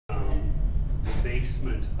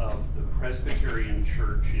basement of the Presbyterian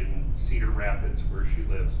Church in Cedar Rapids, where she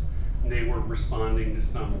lives. And they were responding to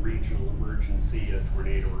some regional emergency, a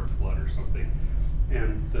tornado or a flood or something.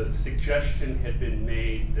 And the suggestion had been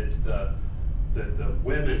made that the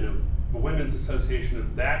Women's Association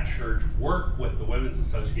of that church work with the Women's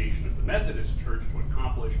Association of the Methodist Church to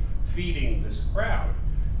accomplish feeding this crowd.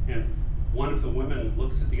 And one of the women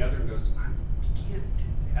looks at the other and goes, "You can't do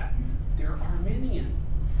that. They're Arminian."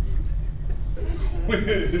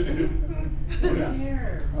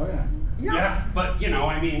 Oh yeah. Yeah, but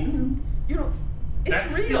I mean, it's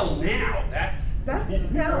that's real. still now. That's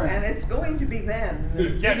now, and it's going to be then.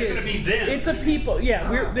 Yeah, it's going to be then. It's a people.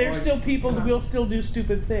 Yeah, there's still people who will still do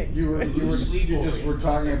stupid things. You just were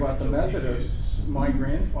talking about the Methodists. My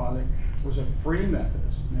grandfather was a Free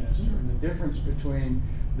Methodist minister, and the difference between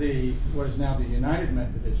what is now the United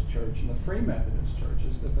Methodist Church and the Free Methodist Church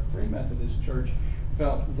is that the Free Methodist Church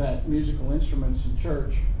felt that musical instruments in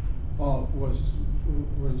church was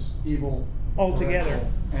evil altogether,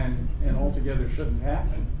 and altogether shouldn't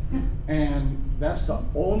happen. And that's the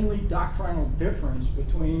only doctrinal difference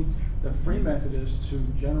between the Free Methodists, who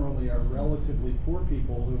generally are relatively poor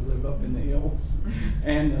people who live up in the hills,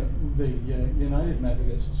 and the United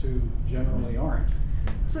Methodists, who generally aren't.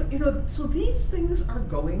 So, so these things are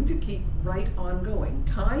going to keep right on going.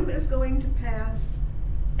 Time is going to pass,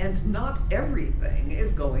 and not everything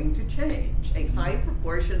is going to change. A high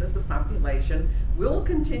proportion of the population will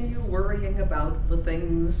continue worrying about the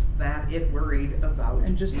things that it worried about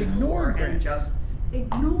and just before, and just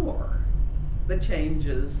ignore the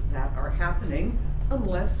changes that are happening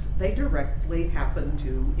unless they directly happen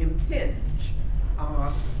to impinge.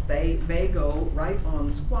 They may go right on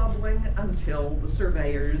squabbling until the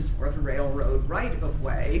surveyors for the railroad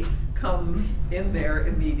right-of-way come in their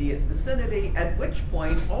immediate vicinity, at which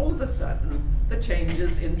point, all of a sudden, the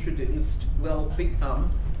changes introduced will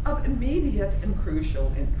become of immediate and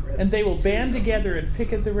crucial interest. And they will band together and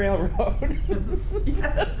picket the railroad.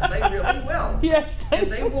 Yes, they really will. Yes.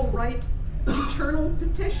 And they will write eternal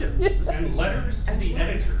petitions. Yes. And letters to the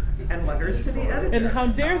editor. And letters to the editor. And how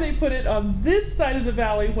dare they put it on this side of the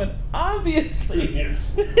valley when obviously...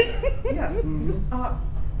 Yes.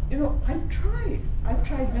 I've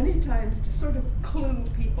tried many times to sort of clue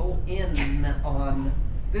people in on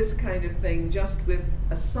this kind of thing, just with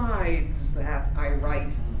asides that I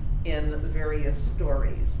write in the various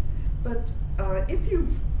stories. But if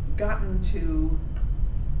you've gotten to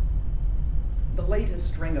the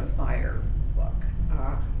latest Ring of Fire book,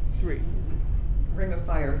 3. Ring of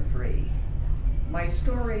Fire 3. My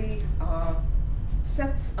story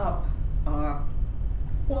sets up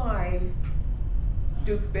why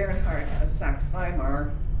Duke Bernhard of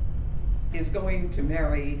Saxe-Weimar is going to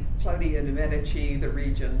marry Claudia de Medici, the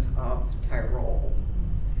regent of Tyrol.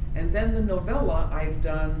 And then the novella I've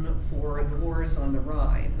done for The Wars on the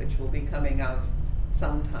Rhine, which will be coming out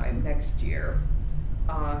sometime next year,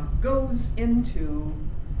 goes into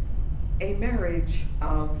the marriage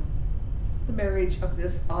of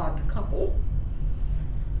this odd couple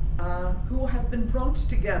who have been brought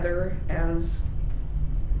together, as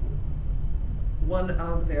one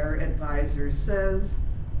of their advisors says,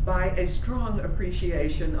 by a strong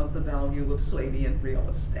appreciation of the value of Swabian real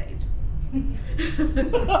estate.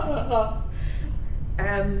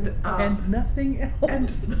 And nothing else.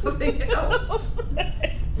 And nothing else.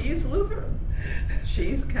 He's Lutheran.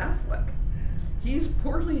 She's Catholic. He's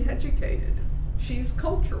poorly educated. She's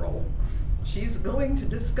cultural. She's going to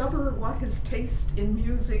discover what his taste in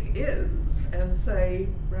music is and say,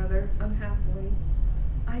 rather unhappily,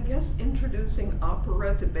 I guess introducing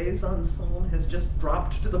opera to Besançon has just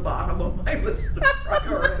dropped to the bottom of my list of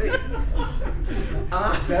priorities.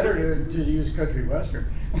 Better to use country western.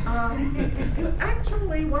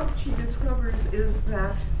 Actually, what she discovers is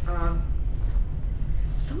that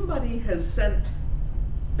somebody has sent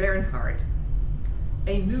Bernhard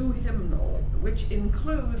a new hymnal, which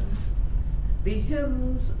includes the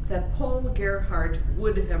hymns that Paul Gerhardt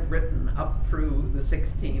would have written up through the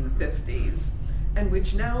 1650s, and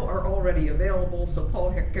which now are already available, so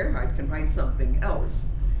Paul Gerhardt can write something else.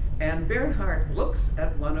 And Bernhard looks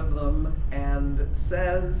at one of them and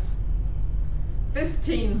says,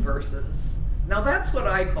 15 verses. Now that's what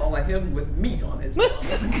I call a hymn with meat on his bones.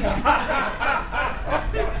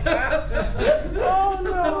 Oh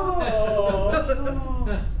no!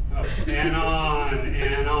 And on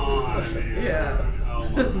and on. And yes. Oh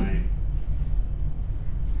my.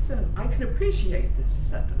 He says, I can appreciate this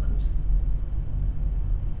sentiment.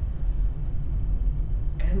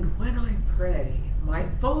 And when I pray, my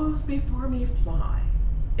foes before me fly.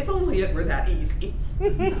 If only it were that easy.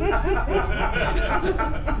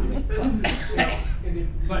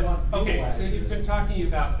 But, okay, so you've been talking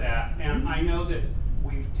about that, and I know that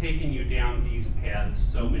we've taken you down these paths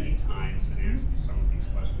so many times and asked you some of these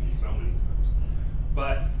questions so many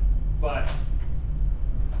times. But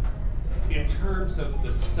in terms of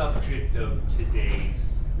the subject of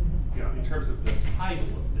today's, you know, in terms of the title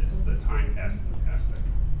of this, the Time Past in the Past,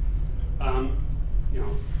 you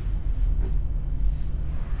know,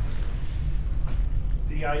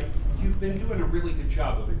 you've been doing a really good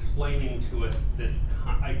job of explaining to us this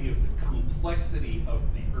idea of the complexity of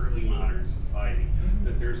the early modern society,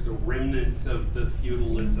 that there's the remnants of the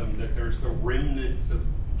feudalism, that there's the remnants of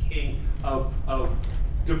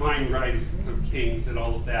divine rights of kings and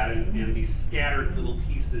all of that, and these scattered little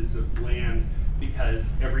pieces of land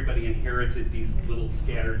because everybody inherited these little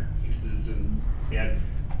scattered pieces, and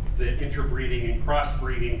the interbreeding and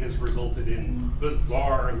crossbreeding has resulted in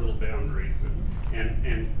bizarre little boundaries,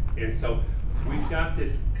 and so we've got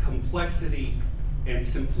this complexity, and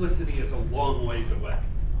simplicity is a long ways away.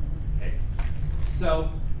 Okay,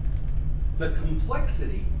 so the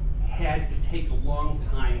complexity had to take a long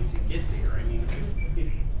time to get there. I mean,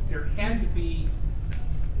 there had to be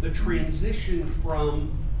the transition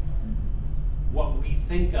from what we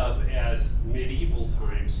think of as medieval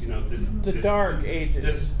times, you know, this Dark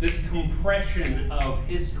Ages. This compression of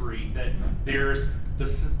history, that there's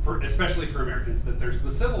especially for Americans, that there's the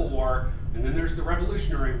Civil War, and then there's the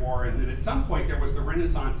Revolutionary War, and then at some point there was the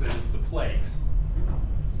Renaissance and the plagues,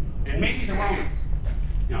 and maybe the Romans,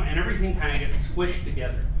 you know, and everything kind of gets squished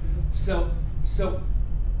together. So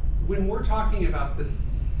when we're talking about the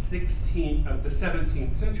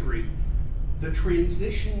 17th century, the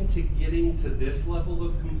transition to getting to this level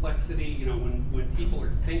of complexity, you know, when people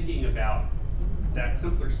are thinking about that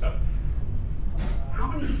simpler stuff, how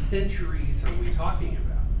many centuries are we talking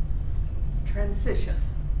about? Transition.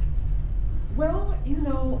 Well, you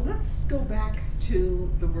know, let's go back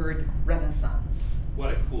to the word Renaissance.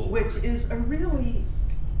 What a cool which word. Is a really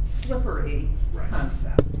slippery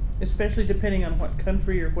concept. Especially depending on what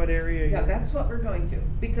country or what area Yeah, you're that's what we're going to.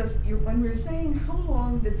 Because when we're saying how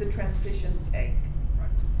long did the transition take, Right.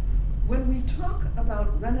 when we talk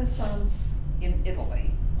about Renaissance in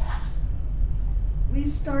Italy, we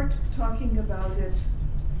start talking about it,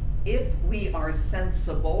 if we are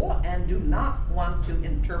sensible and do not want to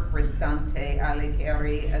interpret Dante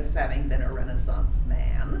Alighieri as having been a Renaissance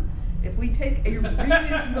man, if we take a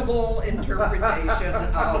reasonable interpretation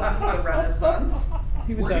of the Renaissance.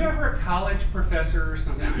 Were you ever a college professor or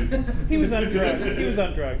something? He was on drugs. He was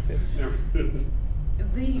on drugs.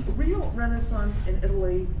 The real Renaissance in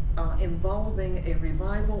Italy involving a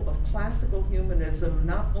revival of classical humanism,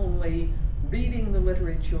 not only reading the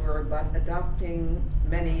literature, but adopting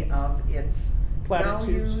many of its Platitudes.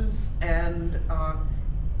 values and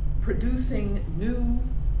producing new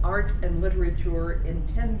art and literature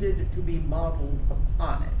intended to be modeled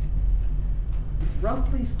upon it.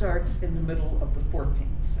 Roughly starts in the middle of the 14th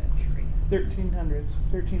century. 1300s,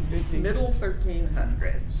 1350. Middle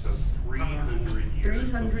 1300s. So 300 years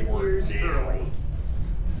 300 before years now. early.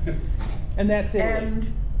 And that's it.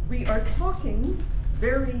 And we are talking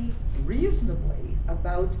very reasonably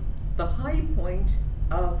about the high point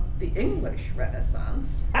of the English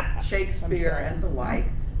Renaissance, Shakespeare and the like,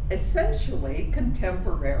 essentially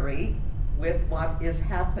contemporary with what is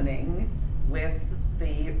happening with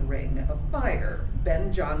the Ring of Fire.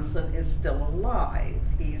 Ben Jonson is still alive.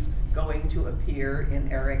 He's going to appear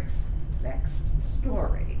in Eric's next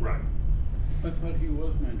story. Right. I thought he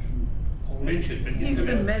was mentioned. Mentioned, but He's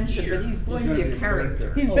gonna been mentioned, appear. but he's going to He's be gonna a be a character.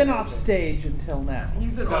 character. He's been Oh, off okay. stage until now.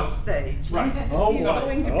 He's been So- off stage. Right. He's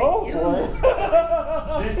going to be in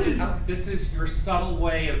this. This is your subtle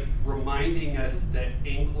way of reminding us that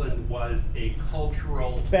England was a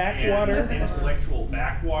cultural Backwater. and intellectual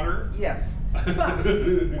backwater. Yes, but,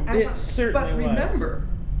 It certainly but was. remember,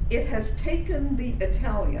 it has taken the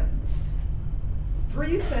Italians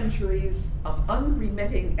 3 centuries of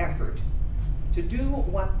unremitting effort to do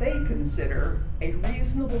what they consider a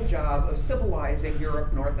reasonable job of civilizing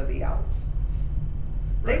Europe north of the Alps.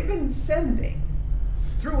 They've been sending,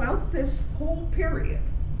 throughout this whole period,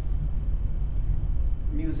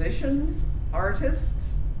 musicians,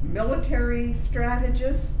 artists, military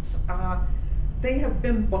strategists. They have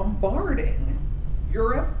been bombarding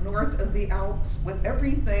Europe north of the Alps with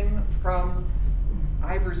everything from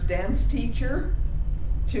Ivor's dance teacher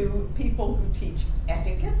to people who teach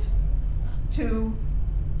etiquette to,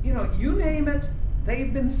 you know, you name it,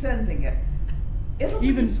 they've been sending it.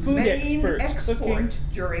 Even Italy's food main experts, export cooking.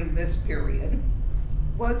 during this period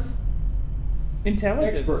was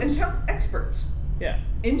Intelligence. Experts. experts. Yeah.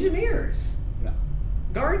 engineers, Yeah.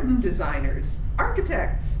 garden designers,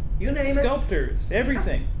 architects, you name it. Sculptors,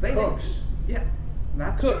 everything. They Cooks. Yeah,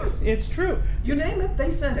 that's Cooks. true. It's true. You name it,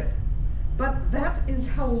 they sent it. But that is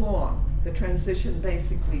how long the transition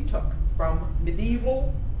basically took from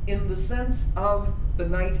medieval in the sense of the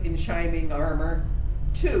knight in shining armor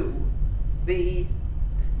to the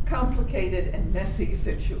complicated and messy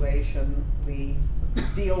situation we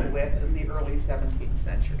deal with in the early 17th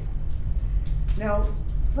century. Now,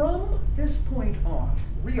 from this point on,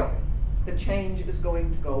 really, the change is going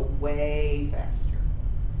to go way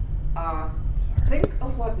faster. Think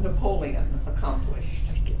of what Napoleon accomplished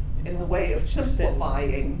in the way of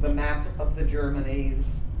simplifying the map of the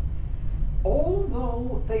Germanies.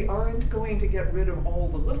 Although they aren't going to get rid of all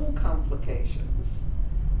the little complications,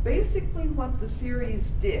 basically what the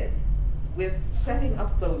series did with setting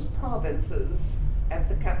up those provinces at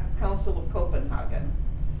the Council of Copenhagen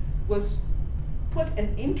was put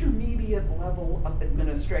an intermediate level of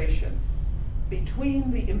administration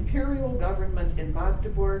between the imperial government in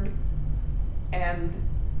Magdeburg and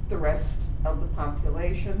the rest of the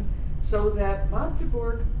population, so that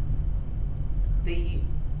Magdeburg, the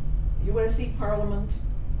USC Parliament,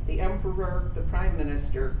 the Emperor, the Prime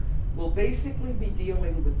Minister, will basically be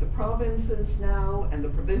dealing with the provinces now and the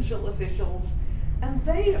provincial officials, and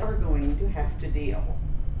they are going to have to deal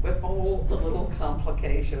with all the little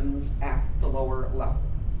complications at the lower level.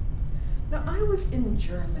 Now, I was in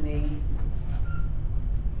Germany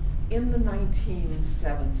in the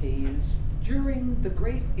 1970s during the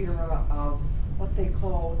great era of what they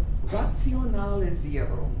call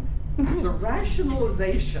Rationalisierung, the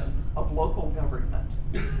rationalization of local government.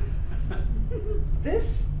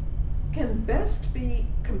 This can best be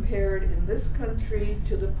compared in this country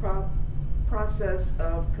to the process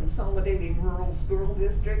of consolidating rural school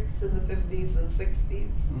districts in the 50s and 60s.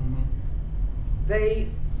 Mm-hmm. They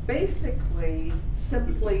basically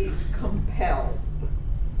simply compel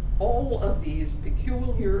all of these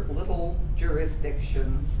peculiar little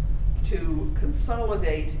jurisdictions to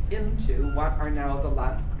consolidate into what are now the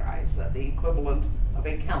Landkreise, the equivalent of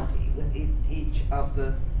a county with each of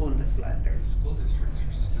the Bundesländer. School districts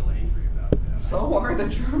are still angry about that. So are the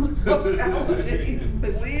German localities,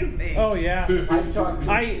 believe me. Oh yeah. Last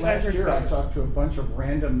heard year, about I it. talked to a bunch of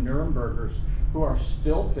random Nurembergers who are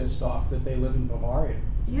still pissed off that they live in Bavaria.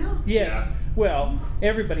 Yeah. Yes. Yeah. Well,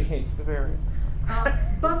 everybody hates Bavaria.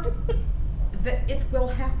 But it will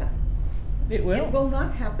happen. It will. It will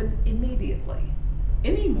not happen immediately,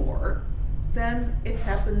 any more than it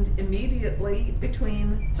happened immediately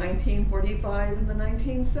between 1945 and the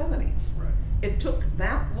 1970s. Right. It took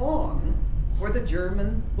that long for the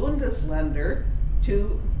German Bundesländer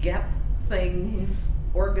to get things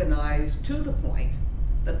organized to the point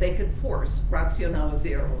that they could force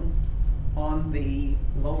Rationalisierung on the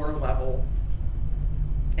lower level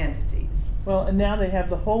entities. Well, and now they have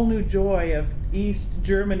the whole new joy of East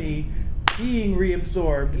Germany being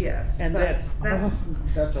reabsorbed. Yes, And that's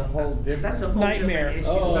That's a whole different. that's a whole Nightmare. different issue.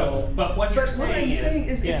 Oh. So, but what you're But what I'm saying saying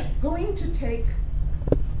is, is it's Yeah. going to take,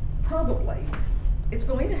 probably, it's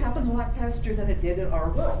going to happen a lot faster than it did in our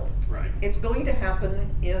world. right, It's going to happen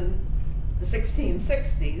in the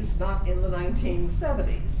 1660s, not in the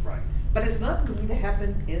 1970s. right, But it's not going to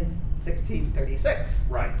happen in 1636.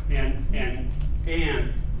 right.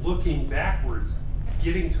 And looking backwards,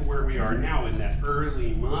 getting to where we are now in that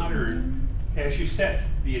early modern, as you said,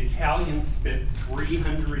 the Italians spent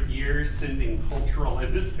 300 years sending cultural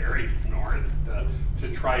emissaries north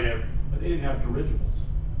to try to. But they didn't have dirigibles.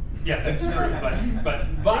 Yeah, that's true.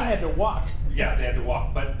 But they had to walk. yeah, they had to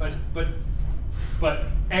walk. But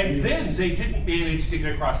and then they didn't manage to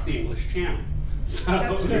get across the English Channel. So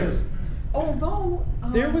That's true. Although,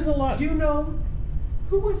 There was a lot- do you know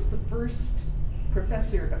who was the first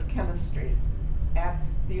professor of chemistry at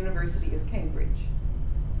the University of Cambridge?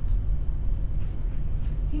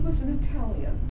 He was an Italian.